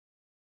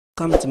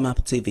Welcome to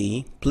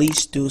Mobtv.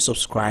 Please do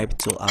subscribe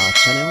to our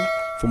channel.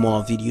 For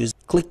more videos,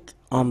 click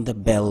on the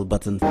bell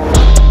button.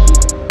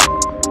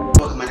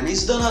 Welcome, my name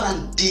is Donald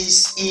and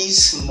this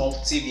is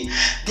Mobtv.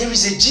 There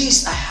is a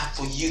gist I have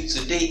for you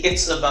today.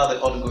 It's about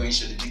the ongoing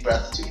show, the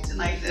BBnaija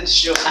 2019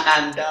 show,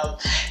 and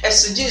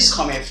it's a gist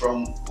coming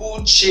from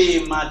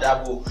Uche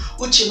Madabo.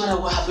 Uche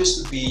Madabo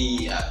happens to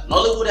be a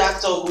Nollywood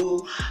actor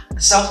who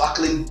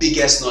self-acclaimed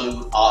biggest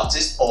Nollywood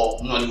artist or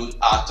Nollywood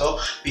actor,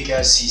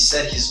 because he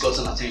said he's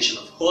gotten attention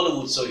of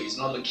Hollywood, so he's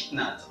not looking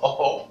at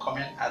all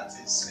upcoming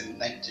artists in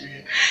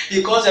Nigeria.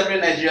 He calls every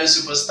Nigerian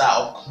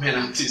superstar upcoming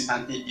artist,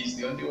 and he is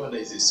the only one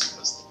that is a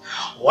superstar.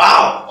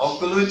 Wow,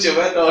 Uncle Uche,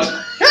 well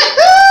done.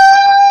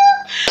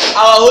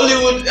 Our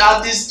Hollywood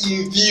artist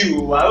in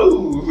view.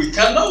 Wow, we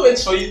cannot wait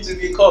for you to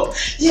become.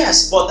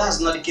 Yes, but that's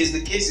not the case.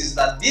 The case is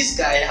that this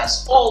guy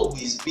has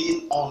always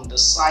been on the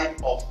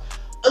side of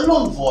a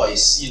lone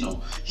voice. You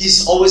know,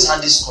 he's always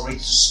had this courage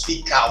to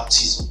speak out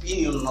his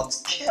opinion, not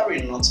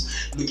caring, not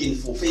looking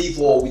for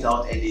favor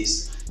without any.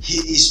 He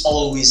is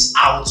always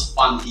out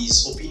on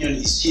his opinion.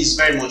 He's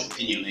very much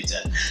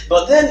opinionated.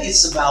 But then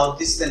it's about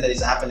this thing that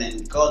is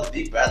happening called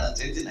BBnaija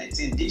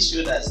 2019. This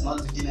show that is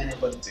not leading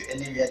anybody to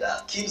anywhere,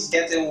 that keeps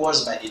getting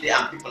worse by the day,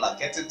 and people are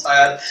getting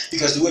tired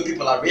because the way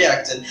people are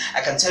reacting.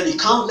 I can tell you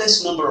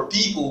countless number of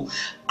people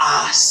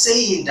are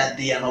saying that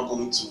they are not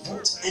going to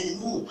vote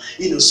anymore.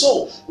 You know,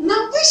 so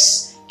now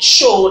this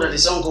show that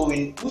is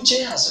ongoing,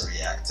 Uche has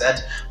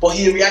reacted, but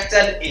he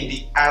reacted in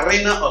the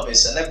arena of a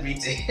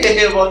celebrity.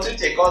 But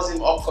Uche calls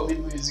him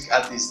upcoming music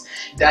artist.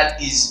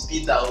 That is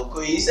Peter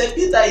Okoye. He said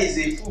Peter is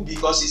a fool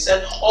because he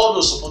said all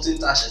those supporting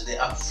Tacha, they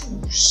are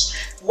fools.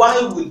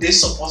 Why would they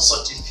support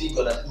such a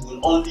figure that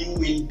will only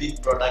win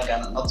Big Brother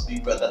Ghana, not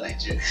Big Brother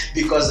Nigeria?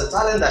 Because the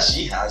talent that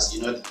she has,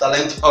 you know, the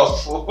talent of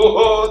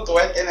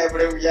twerking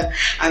everywhere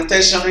and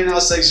tensioning her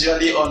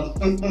sexually on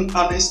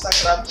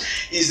Instagram,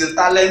 is the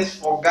talent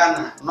for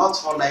Ghana, not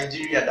for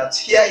Nigeria. That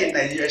here in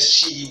Nigeria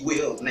she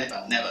will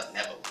never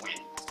win.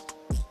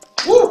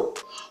 Woo!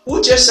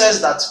 Uche says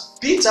that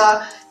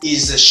Peter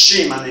is a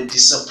shame and a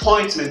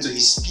disappointment to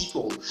his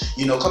people.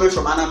 You know, coming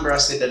from Anambra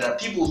State, there are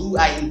people who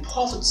are in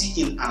poverty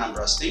in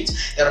Anambra State.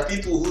 There are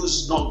people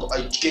who's not got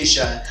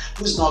education,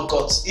 who's not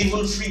got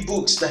even free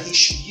books, that he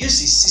should use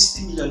his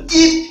 60 million,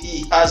 if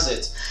he has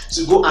it,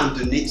 to go and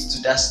donate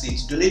to that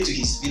state, donate to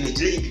his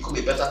village, let it become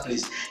a better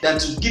place, than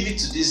to give it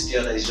to this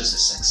girl that is just a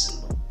sex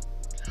symbol.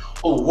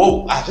 Oh,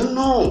 whoa, I don't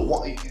know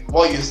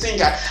what you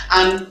think.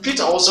 And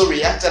Peter also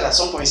reacted at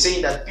some point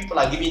saying that people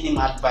are giving him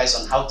advice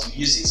on how to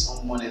use his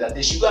own money, that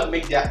they should go and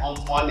make their own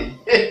money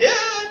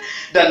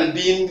than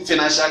being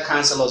financial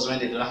counselors when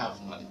they don't have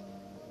money.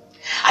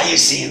 Are you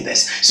seeing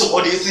this? So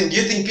what do you think? Do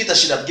you think Peter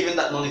should have given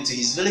that money to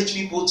his village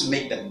people to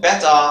make them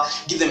better,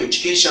 give them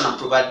education and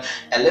provide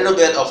a little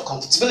bit of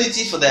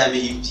comfortability for them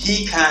if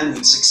he can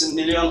with 6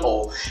 million,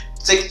 or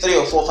take 3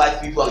 or 4 or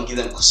 5 people and give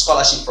them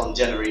scholarship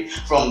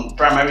from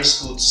primary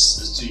school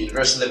to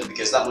university level,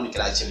 because that money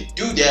can actually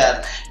do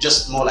that,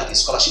 just more like a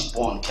scholarship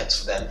bond kept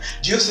for them?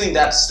 Do you think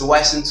that's the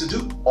wise thing to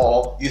do,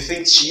 or you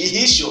think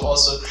he should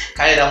also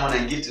carry that money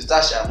and give to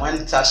Tacha, when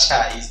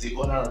Tacha is the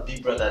owner of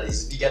Big Brother, that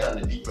is bigger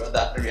than the Big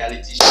Brother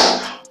reality show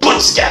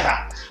put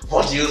together?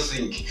 What do you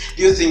think?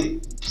 Do you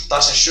think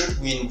Tacha should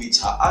win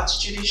with her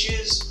attitude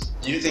issues?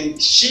 Do you think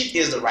she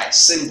is the right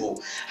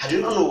symbol? I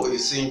do not know what you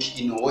think.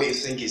 You know, what you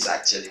think is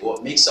actually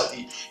what makes up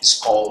it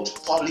is called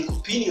public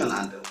opinion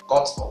and the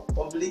court of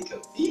public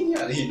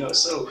opinion, you know.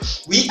 So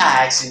we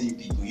are asking you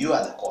people, you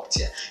are the court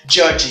here,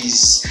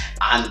 judges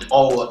and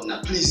all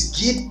whatnot. Please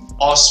give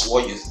us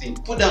what you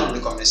think. Put down in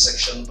the comment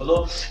section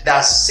below.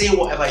 That's, say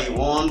whatever you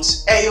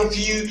want, air your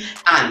view,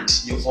 and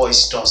your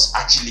voice does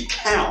actually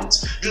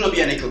count. Do not be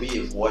an echo, be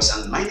a voice.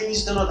 And my name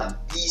is Donald and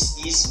this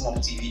is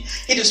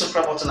Mobtv. Hit the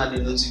subscribe button and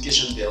the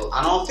notification bell.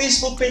 And on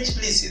Facebook page,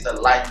 please hit the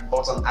like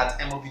button at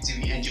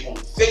Mobtv on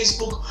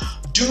Facebook.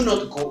 Do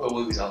not go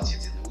away without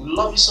hitting it. We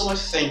love you so much.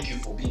 Thank you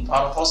for being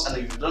part of us. And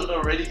if you've done it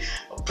already,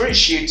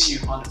 appreciate you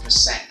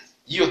 100%.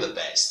 You're the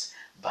best.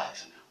 Bye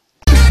for now.